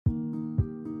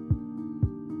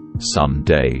Some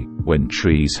day, when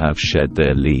trees have shed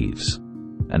their leaves,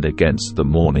 and against the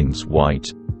morning's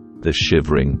white, the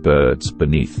shivering birds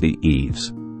beneath the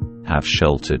eaves have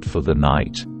sheltered for the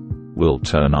night, we'll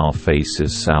turn our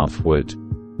faces southward,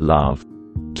 love,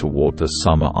 toward the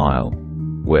summer isle,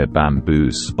 where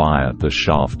bamboos spire the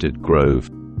shafted grove,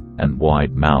 and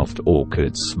wide-mouthed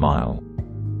orchids smile.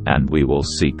 And we will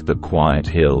seek the quiet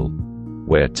hill,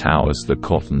 where towers the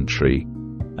cotton tree,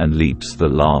 and leaps the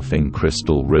laughing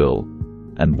crystal rill,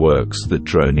 and works the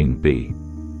droning bee.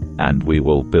 And we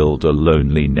will build a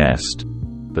lonely nest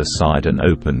beside an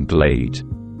open glade,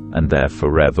 and there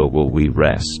forever will we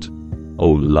rest. O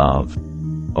love,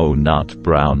 O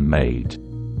nut-brown maid.